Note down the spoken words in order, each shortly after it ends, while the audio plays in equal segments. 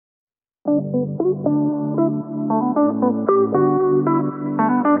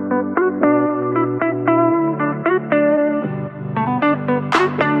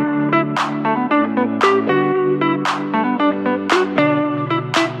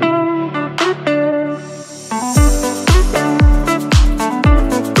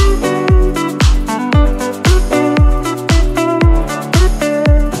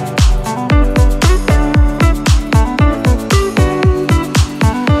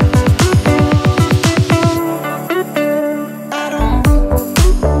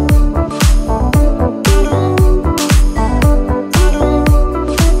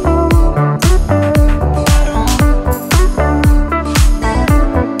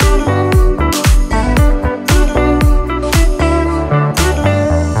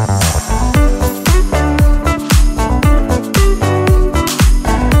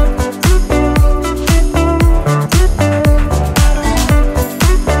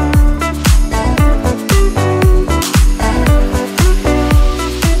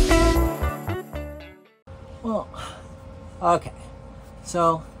Okay,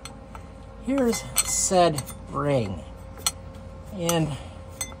 so here's said ring, and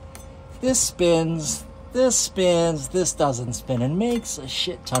this spins, this doesn't spin, and makes a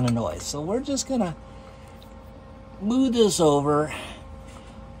shit ton of noise. So we're just gonna move this over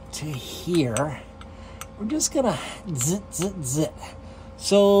to here. We're just gonna zit, zit, zit.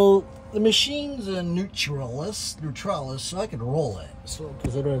 So the machine's a neutralis, so I can roll it. So,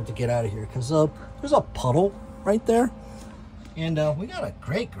 because I don't have to get out of here, because there's a puddle right there. And we got a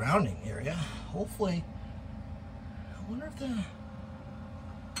great grounding area. Hopefully, I wonder if I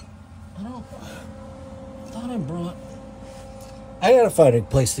thought I brought, I gotta find a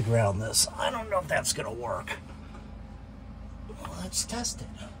place to ground this. I don't know if that's gonna work. Well, let's test it.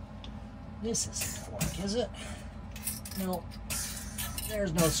 This isn't gonna work, is it? No,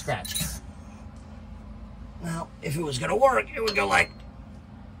 there's no scratch. Now, if it was gonna work, it would go like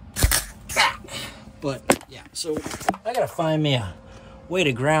that. But yeah, so I gotta find me a way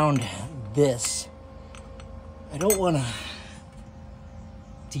to ground this. I don't want to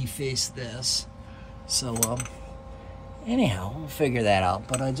deface this, so anyhow, we'll figure that out.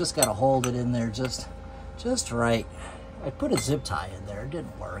 But I just gotta hold it in there just right. I put a zip tie in there, it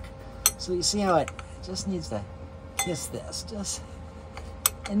didn't work. So you see how it just needs to kiss this,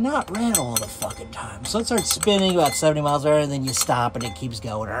 and not red all the fucking time. So it starts spinning about 70 miles an hour, and then you stop and it keeps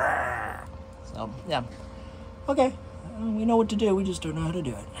going. So, yeah. Okay. We know what to do. We just don't know how to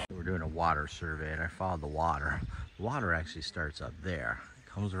do it. We're doing a water survey, and I followed the water. The water actually starts up there. It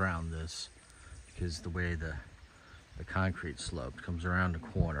comes around this, because the way the concrete sloped comes around the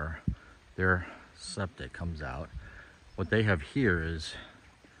corner. Their septic comes out. What they have here is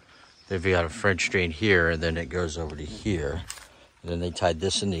they've got a French drain here, and then it goes over to here. And then they tied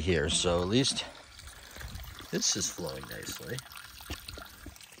this into here. So at least this is flowing nicely.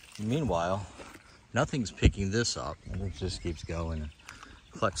 Meanwhile, nothing's picking this up, and it just keeps going and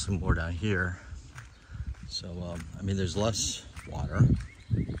collects some more down here. So, I mean, there's less water.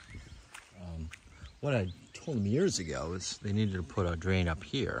 What I told them years ago is they needed to put a drain up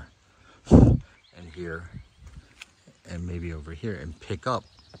here and here and maybe over here and pick up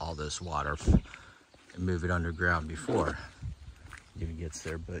all this water and move it underground before it even gets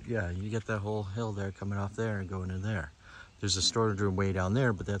there. But yeah, you get that whole hill there coming off there and going in there. There's a storage room way down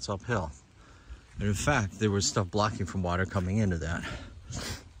there, but that's uphill. And in fact, there was stuff blocking from water coming into that.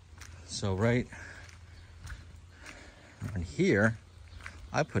 So right on here,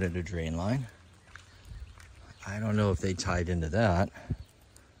 I put in a drain line. I don't know if they tied into that.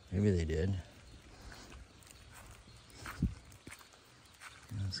 Maybe they did.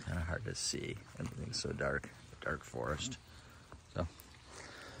 It's kind of hard to see. Everything's so dark, dark forest. So,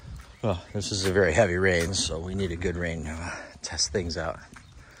 well, this is a very heavy rain, so we need a good rain to test things out.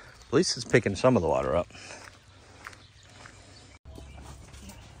 At least it's picking some of the water up.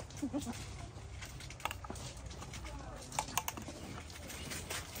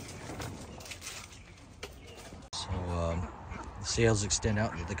 So, the sails extend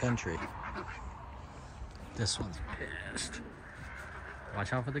out into the country. This one's pissed.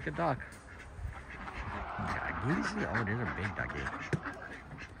 Watch out for the good duck. Doggies? Oh, there's a big doggy.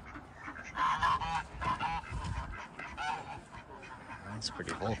 That's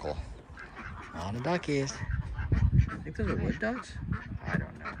pretty vocal. All the duckies. I think those are wood ducks? I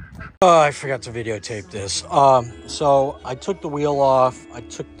don't know. Oh, I forgot to videotape this. So I took the wheel off. I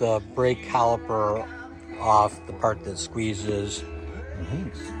took the brake caliper off, the part that squeezes.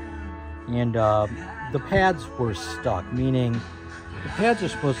 And the pads were stuck, meaning the pads are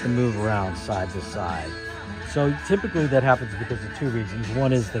supposed to move around side to side. So typically that happens because of two reasons.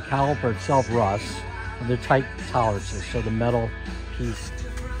 One is the caliper itself rusts, and they're tight tolerances. So the metal piece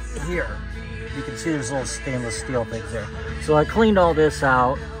here, you can see there's little stainless steel things there. So I cleaned all this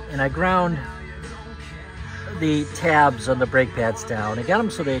out and I ground the tabs on the brake pads down. I got them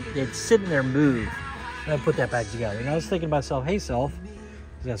so they'd sit in there, move, and I put that back together. And I was thinking to myself, hey self,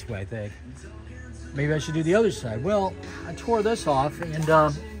 that's what I think, maybe I should do the other side. Well, I tore this off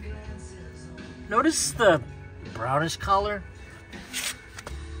and notice the brownish color.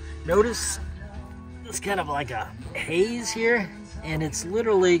 Notice it's kind of like a haze here, and it's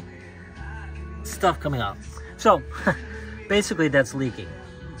literally stuff coming out. So basically that's leaking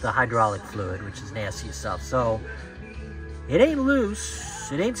the hydraulic fluid, which is nasty stuff. So it ain't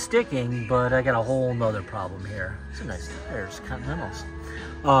loose, it ain't sticking, but I got a whole nother problem here. It's a nice, there's Continentals.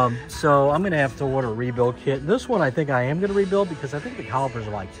 So I'm gonna have to order a rebuild kit. This one I think I am gonna rebuild because I think the calipers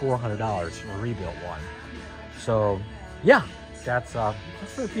are like $400 for a rebuilt one. So yeah, that's for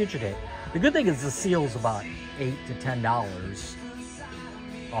a future date. The good thing is the seal's about $8 to $10.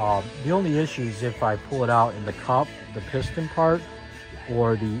 The only issue is if I pull it out in the cup, the piston part,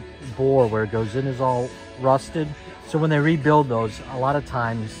 or the bore where it goes in is all rusted. So when they rebuild those, a lot of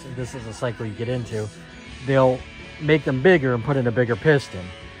times, this is a cycle you get into, they'll make them bigger and put in a bigger piston.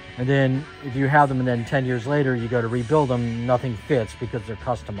 And then if you have them and then 10 years later you go to rebuild them, nothing fits because they're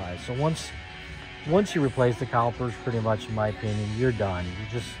customized. So once you replace the calipers, pretty much in my opinion, you're done. You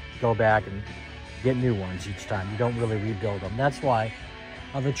just go back and get new ones each time. You don't really rebuild them. That's why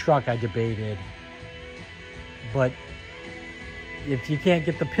on the truck I debated, but if you can't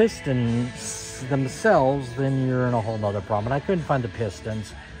get the pistons themselves, then you're in a whole nother problem. And I couldn't find the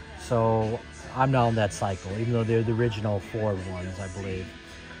pistons, so I'm now in that cycle, even though they're the original Ford ones, I believe.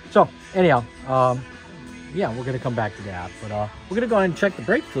 So anyhow, yeah, we're gonna come back to that, but we're gonna go ahead and check the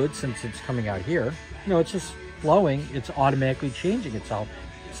brake fluid since it's coming out here. You know, it's just flowing, it's automatically changing itself.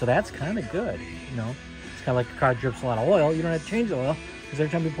 So that's kind of good, you know. It's kind of like a car drips a lot of oil. You don't have to change the oil because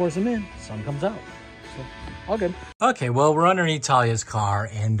every time you pour some in, some comes out. So all good. Okay, well, we're underneath Talia's car,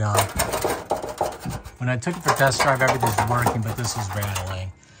 and when I took it for test drive, everything's working, but this was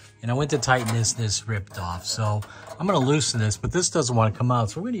rattling. And I went to tighten this ripped off. So I'm gonna loosen this, but this doesn't want to come out.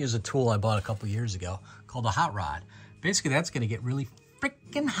 So we're gonna use a tool I bought a couple years ago called a hot rod. Basically, that's gonna get really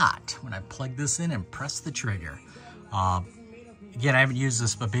freaking hot when I plug this in and press the trigger. Again, I haven't used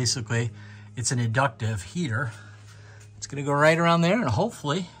this, but basically it's an inductive heater. It's gonna go right around there, and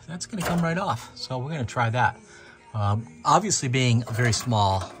hopefully that's gonna come right off. So we're gonna try that. Obviously, being a very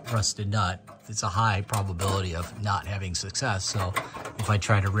small rusted nut, it's a high probability of not having success. So if I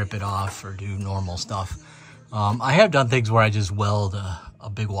try to rip it off or do normal stuff, I have done things where I just weld a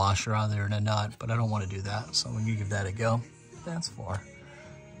big washer on there in a nut, but I don't want to do that. So when you give that a go, that's for.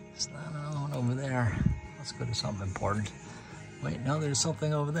 There's not another one over there. Let's go to something important. Wait, no, there's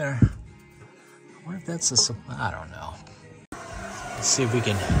something over there. I wonder if that's a, I don't know. Let's see if we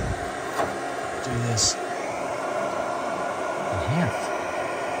can do this. Yeah.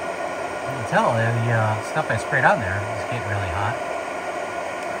 You can tell the stuff I sprayed on there is getting really hot.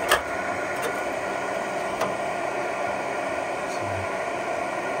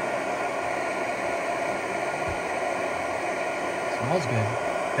 Smells good.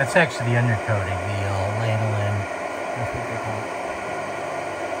 That's actually the undercoating, the lanolin. That's what they call it.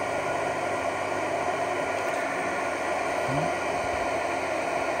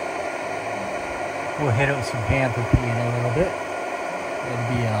 We'll hit it with some Panther P in a little bit. It'll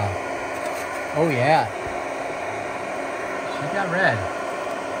be oh yeah. She got red.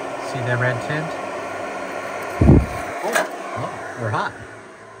 See that red tint? Oh, we're hot.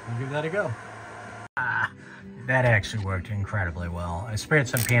 We'll give that a go. That actually worked incredibly well. I sprayed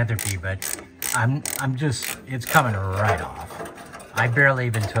some Panther P, but it's coming right off. I barely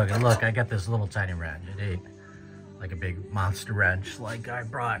even took it. Look, I got this little tiny wrench. It ain't like a big monster wrench like I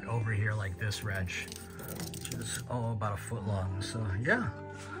brought over here, like this wrench, which is about a foot long. So yeah,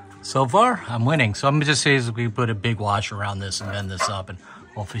 so far I'm winning. So I'm gonna just say is we put a big washer around this and bend this up, and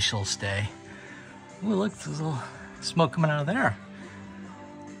hopefully she'll stay. Ooh, look, there's a little smoke coming out of there.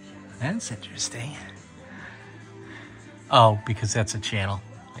 That's interesting. Oh, because that's a channel.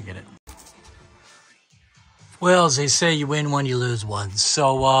 I get it. Well, as they say, you win one, you lose one.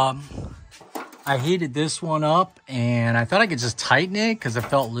 So I heated this one up, and I thought I could just tighten it because it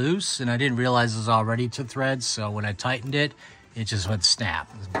felt loose, and I didn't realize it was all ready to thread. So when I tightened it, it just went snap.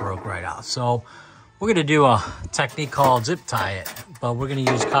 It broke right out. So we're going to do a technique called zip tie it, but we're going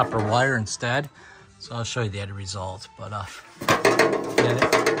to use copper wire instead. So I'll show you the end result. But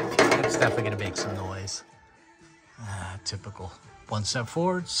it's definitely going to make some noise. Typical. One step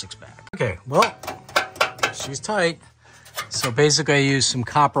forward, six back. Okay, well, she's tight. So basically I used some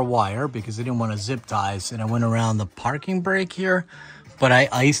copper wire because I didn't want to zip ties, and I went around the parking brake here, but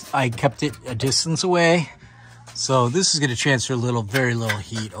I kept it a distance away. So this is going to transfer very little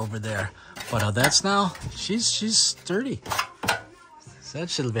heat over there. But that's now, she's sturdy. So that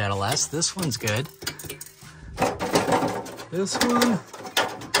should be able to last. This one's good. This one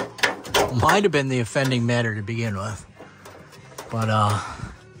might have been the offending matter to begin with. But I'm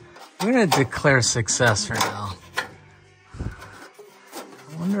going to declare success for now.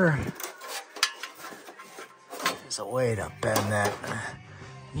 I wonder if there's a way to bend that.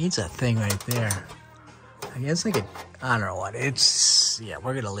 Needs a thing right there. I guess I could, I don't know what, yeah,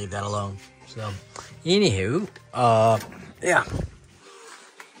 we're going to leave that alone. So, anywho, yeah.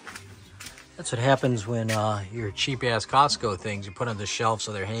 That's what happens when your cheap-ass Costco things, you put on the shelf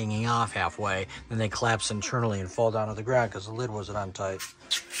so they're hanging off halfway, then they collapse internally and fall down to the ground because the lid wasn't on tight.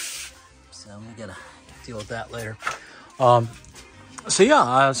 So we gotta deal with that later. So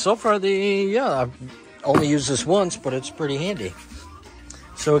yeah, so far I've only used this once, but it's pretty handy.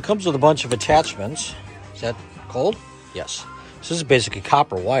 So it comes with a bunch of attachments. Is that cold? Yes. So this is basically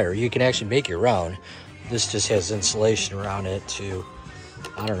copper wire. You can actually make your own. This just has insulation around it to,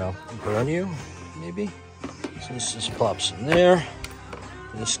 I don't know, burn you, maybe? So this just plops in there.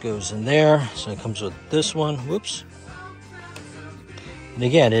 This goes in there. So it comes with this one. Whoops. And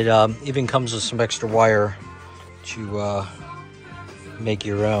again, it even comes with some extra wire to make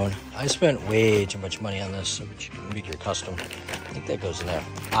your own. I spent way too much money on this, but you can make your custom. I think that goes in there.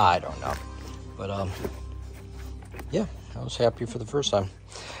 I don't know. But, yeah, I was happy for the first time.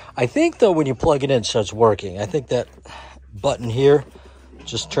 I think, though, when you plug it in, it starts working. I think that button here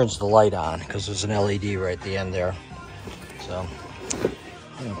just turns the light on because there's an LED right at the end there. So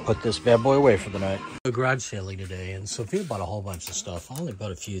I'm gonna put this bad boy away for the night. Garage sailing today, and Sophia bought a whole bunch of stuff. I only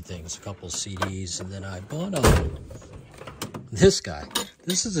bought a few things, a couple of CDs, and then I bought this guy.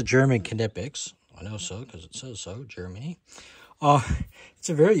 This is a German Knipex. I know so because it says so, Germany. It's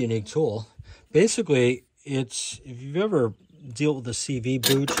a very unique tool. Basically, if you've ever dealt with a CV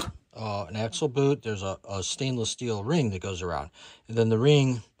boot, an axle boot, there's a stainless steel ring that goes around, and then the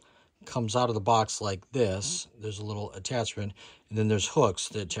ring comes out of the box like this. There's a little attachment, and then there's hooks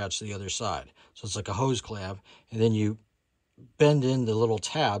that attach to the other side. So it's like a hose clamp, and then you bend in the little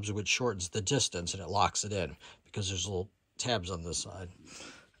tabs, which shortens the distance, and it locks it in because there's little tabs on this side.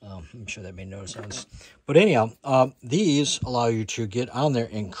 I'm sure that made no sense. But anyhow, these allow you to get on there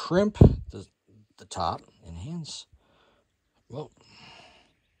and crimp the top. Enhance. Well,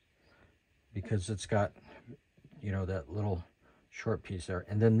 because it's got, you know, that little short piece there.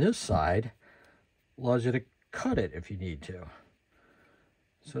 And then this side allows you to cut it if you need to.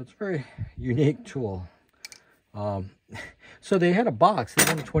 So it's a very unique tool. So they had a box, they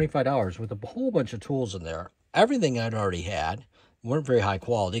wanted $25 with a whole bunch of tools in there. Everything I'd already had. Weren't very high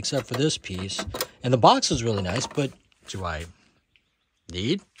quality except for this piece. And the box is really nice, but do I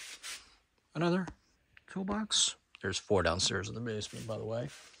need another toolbox? There's 4 downstairs in the basement, by the way.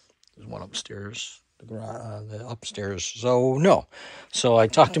 There's one upstairs, the upstairs. So, no. So I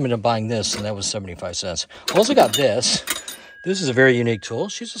talked him into buying this, and that was 75 cents. I also got this. This is a very unique tool.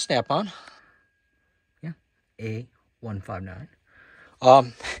 She's a Snap-on. Yeah, A159.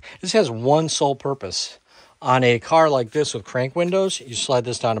 This has one sole purpose. On a car like this with crank windows, you slide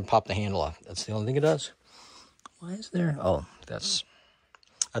this down and pop the handle off. That's the only thing it does. Why is there? Oh, that's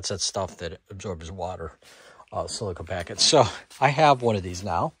that stuff that absorbs water, silica packets. So I have one of these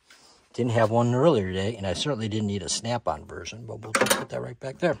now. Didn't have one earlier today, and I certainly didn't need a Snap-on version, but we'll put that right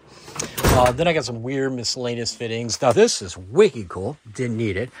back there. Then I got some weird miscellaneous fittings. Now this is wicked cool. Didn't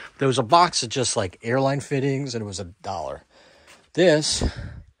need it. There was a box of just like airline fittings, and it was $1. This,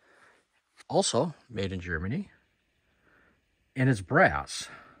 also made in Germany, and it's brass,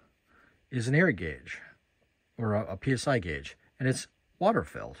 is an air gauge, or a PSI gauge, and it's water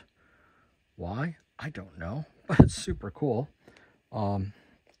filled. Why? I don't know, but it's super cool. I'm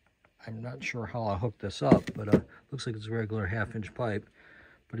not sure how I'll hook this up, but looks like it's a regular 1/2-inch pipe.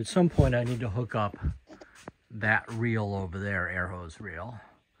 But at some point I need to hook up that reel over there, air hose reel.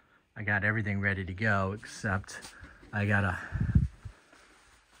 I got everything ready to go, except I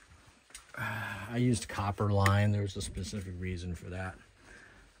used copper line. There's a specific reason for that.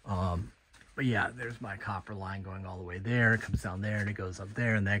 But yeah, there's my copper line going all the way there. It comes down there and it goes up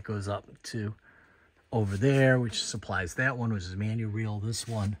there, and that goes up to over there, which supplies that one, which is manual reel. This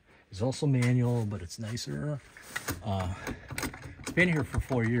one is also manual, but it's nicer. Been here for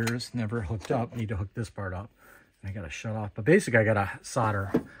 4 years, never hooked up. Need to hook this part up, and I gotta shut off. But basically, I gotta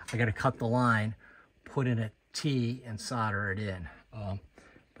solder. I gotta cut the line, put in a T, and solder it in.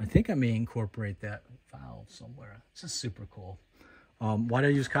 I think I may incorporate that valve somewhere. This is super cool. Why did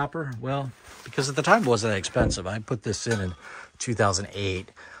I use copper? Well, because at the time it wasn't that expensive. I put this in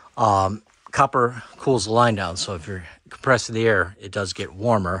 2008. Copper cools the line down, so if you're compressing the air, it does get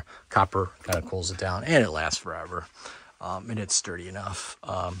warmer. Copper kind of cools it down, and it lasts forever. And it's sturdy enough.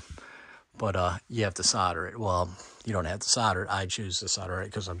 But you have to solder it. Well, you don't have to solder it. I choose to solder it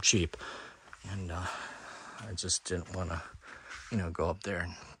because I'm cheap. And I just didn't want to, you know, go up there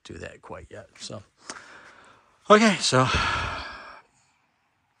and do that quite yet. So, okay, so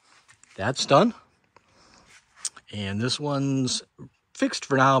that's done. And this one's fixed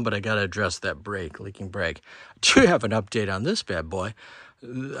for now, but I got to address that brake, leaking brake. I do have an update on this bad boy.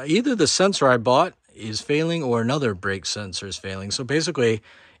 Either the sensor I bought is failing or another brake sensor is failing. So basically,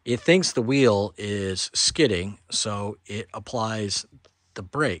 it thinks the wheel is skidding, so it applies the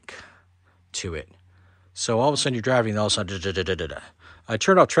brake to it. So all of a sudden you're driving, and all of a sudden, I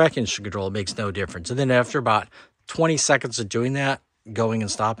turned off traction control, it makes no difference. And then after about 20 seconds of doing that, going and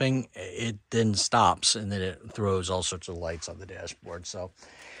stopping, it then stops, and then it throws all sorts of lights on the dashboard. So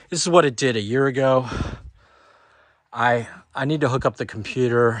this is what it did a year ago. I need to hook up the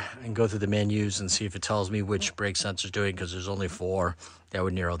computer and go through the menus and see if it tells me which brake sensor is doing, because there's only 4. That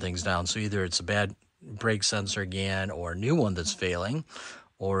would narrow things down. So either it's a bad brake sensor again, or a new one that's failing,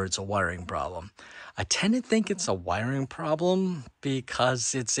 or it's a wiring problem. I tend to think it's a wiring problem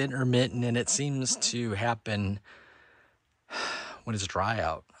because it's intermittent and it seems to happen when it's dry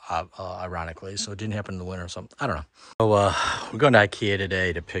out, ironically. So it didn't happen in the winter or something. I don't know. So we're going to IKEA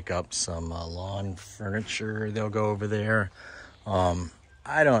today to pick up some lawn furniture. They'll go over there. To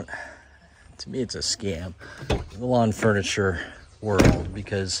me, it's a scam, the lawn furniture world,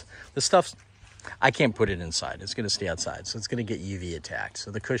 because the stuff's, I can't put it inside. It's going to stay outside, so it's going to get UV attacked.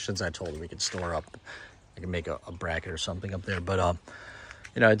 So the cushions, I told her we could store up. I can make a bracket or something up there, but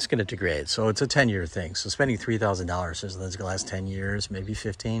you know, it's going to degrade. So it's a 10-year thing. So spending $3,000 says that's going to last 10 years, maybe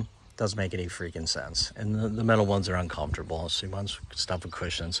 15, doesn't make any freaking sense. And the metal ones are uncomfortable. So you want stuff with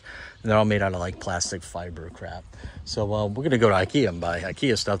cushions. And they're all made out of like plastic fiber crap. So we're going to go to IKEA and buy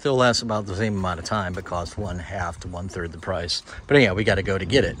IKEA stuff. They'll last about the same amount of time, but cost 1/2 to 1/3 the price. But anyhow, we got to go to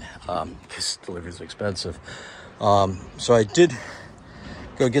get it because delivery is expensive. So I did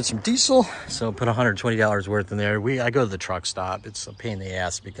go get some diesel, so put $120 worth in there. I go to the truck stop. It's a pain in the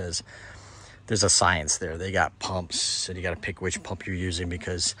ass because there's a science there. They got pumps, and you got to pick which pump you're using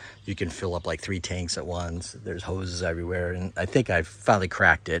because you can fill up like 3 tanks at once. There's hoses everywhere, and I think I finally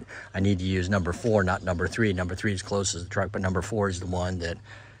cracked it. I need to use number 4, not number 3. Number 3 is closest to the truck, but number 4 is the one that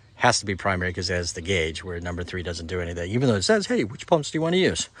has to be primary because it has the gauge, where number 3 doesn't do anything. Even though it says, hey, which pumps do you want to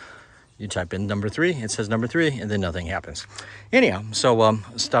use? You type in number 3, it says number 3, and then nothing happens. Anyhow, so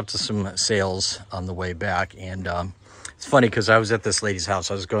stopped to some sales on the way back, and it's funny because I was at this lady's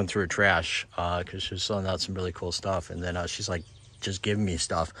house. I was going through her trash because she was selling out some really cool stuff, and then she's like, just giving me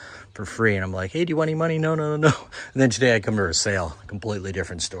stuff for free, and I'm like, hey, do you want any money? No. And then today I come to her sale, completely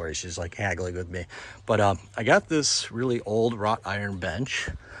different story. She's like haggling with me, but I got this really old wrought iron bench.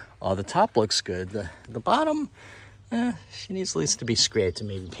 The top looks good. The bottom, she needs at least to be scraped and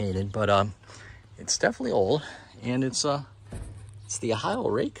maybe painted, but it's definitely old, and it's the Ohio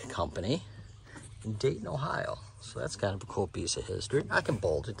Rake Company in Dayton, Ohio. So that's kind of a cool piece of history. I can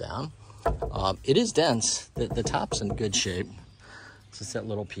bolt it down. It is dense. The top's in good shape. Just that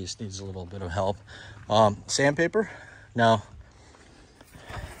little piece needs a little bit of help. Sandpaper. Now,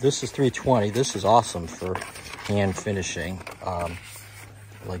 this is 320. This is awesome for hand finishing.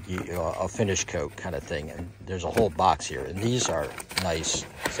 Like a finish coat kind of thing, and there's a whole box here, and these are nice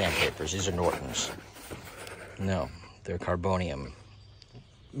sandpapers. These are Norton's. No, they're carbonium.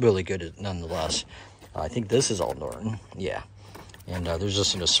 Really good nonetheless. I think this is all Norton. Yeah, and there's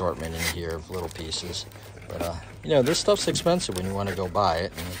just an assortment in here of little pieces, but you know, this stuff's expensive when you want to go buy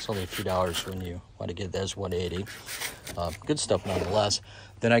it, and it's only a few dollars when you want to get it. There's $180. Good stuff nonetheless.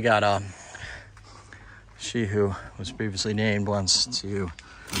 Then I got she who was previously named wants to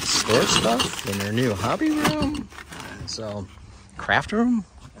store stuff in their new hobby room. So, craft room.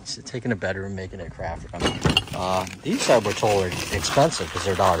 It's taking a bedroom, making it a craft room. These I were told are expensive because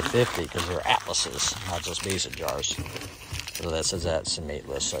they're $1.50 because they're Atlases, not just mason jars. So that says that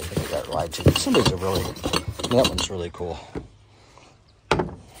cementless. So I think I got lied to. Some of these are really, that one's really cool.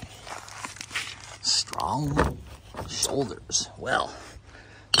 Strong shoulders. Well,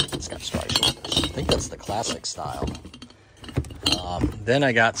 it's got strong shoulders. I think that's the classic style. Then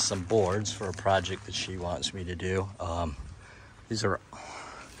I got some boards for a project that she wants me to do. These are,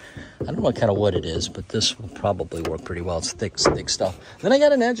 I don't know what kind of wood it is, but this will probably work pretty well. It's thick stuff. Then I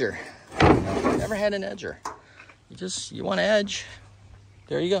got an edger. Never had an edger. You want to edge.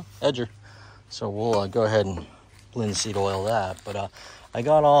 There you go, edger. So we'll go ahead and linseed oil that. But I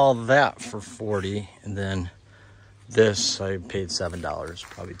got all that for $40, and then this I paid $7.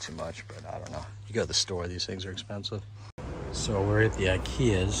 Probably too much, but I don't know. You go to the store, these things are expensive. So we're at the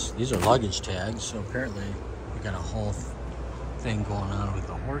IKEA's. These are luggage tags, so apparently we got a whole thing going on with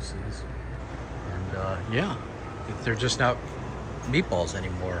the horses. And yeah, they're just not meatballs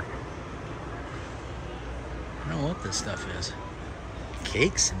anymore. I don't know what this stuff is.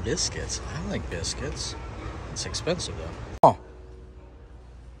 Cakes and biscuits. I like biscuits. It's expensive though. Oh.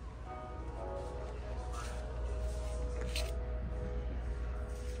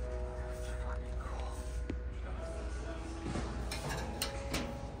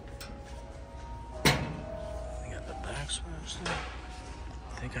 They got the back switch there.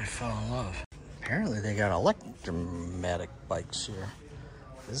 I think I fell in love. Apparently they got electromatic bikes here.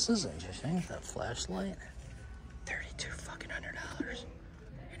 This is interesting. That flashlight. $3,200.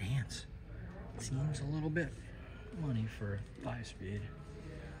 Enhance. Seems a little bit money for 5-speed.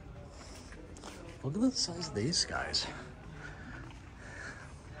 Look at the size of these guys.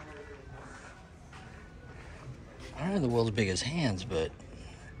 I don't have the world's biggest hands, but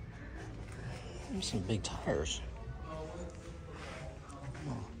there's some big tires.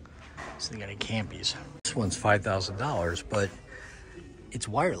 So they got a Campies. This one's $5,000, but it's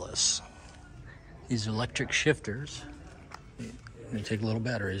wireless. These electric shifters. They take little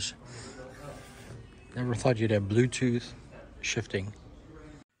batteries. Never thought you'd have Bluetooth shifting.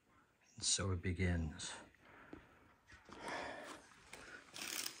 And so it begins.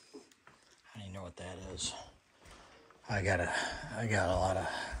 I don't know what that is. I got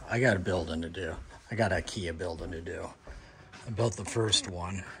a building to do. I got IKEA building to do. I built the first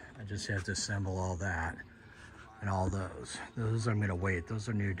one. I just have to assemble all that and all those. Those I'm gonna wait. Those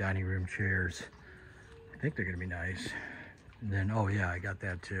are new dining room chairs. I think they're gonna be nice. And then, oh yeah, I got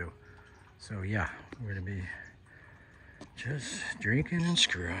that too. So yeah, we're gonna be just drinking and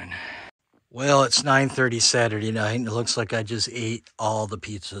screwing. Well, it's 9:30 Saturday night, and it looks like I just ate all the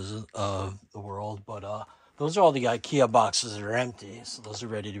pizzas of the world, but those are all the IKEA boxes that are empty, so those are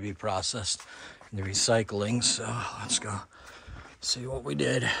ready to be processed in the recycling. So let's go see what we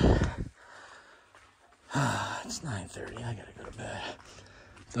did. It's 9:30, I gotta go to bed.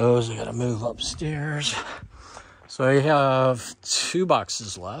 Those I gotta move upstairs. So I have 2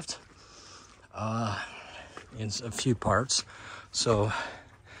 boxes left in a few parts. So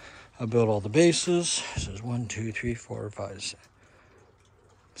I built all the bases. So there's 1, 2, 3, 4, 5,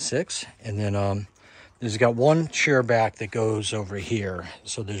 6. And then there's got one chair back that goes over here.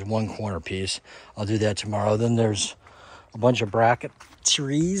 So there's one corner piece. I'll do that tomorrow. Then there's a bunch of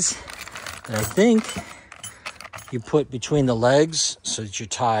bracketries that I think you put between the legs so that you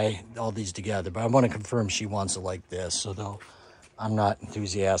tie all these together. But I want to confirm she wants it like this. So though I'm not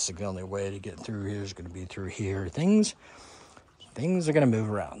enthusiastic, the only way to get through here is going to be through here. Things are going to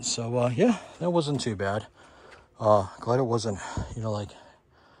move around. So yeah, that wasn't too bad. Glad it wasn't, you know, like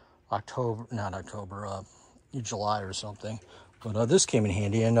July or something. But this came in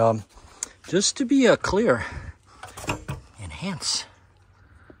handy. And just to be clear, Enhance.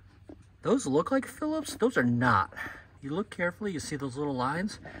 Those look like Phillips. Those are not. You look carefully, you see those little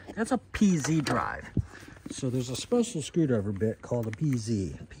lines? That's a PZ drive. So there's a special screwdriver bit called a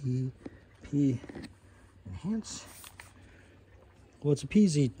PZ. P Enhance. Well, it's a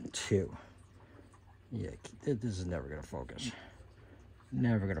PZ2. Yeah, this is never going to focus.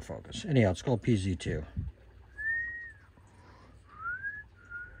 Never going to focus. Anyhow, it's called PZ2.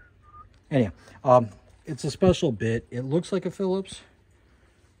 Anyhow, it's a special bit. It looks like a Phillips,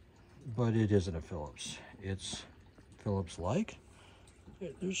 but it isn't a Phillips. It's Phillips-like.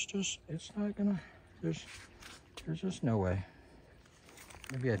 There's just, it's not gonna, there's just no way.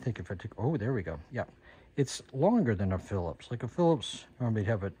 Maybe I think if I take, oh, there we go. Yeah, it's longer than a Phillips. Like a Phillips normally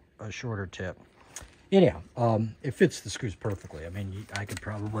have a shorter tip. Anyhow, it fits the screws perfectly. I mean, I could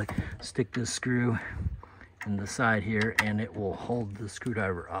probably stick this screw in the side here and it will hold the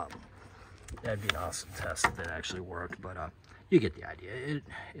screwdriver up. That'd be an awesome test if that actually worked, but you get the idea.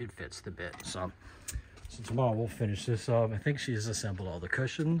 It fits the bit. So tomorrow we'll finish this up. I think she's assembled all the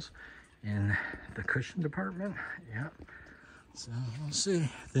cushions in the cushion department. Yeah. So we'll see.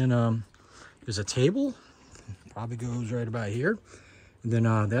 Then there's a table. Probably goes right about here. And then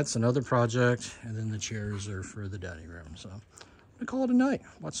that's another project. And then the chairs are for the dining room. So I'm gonna call it a night.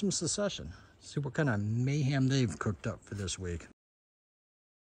 Watch some Succession. See what kind of mayhem they've cooked up for this week.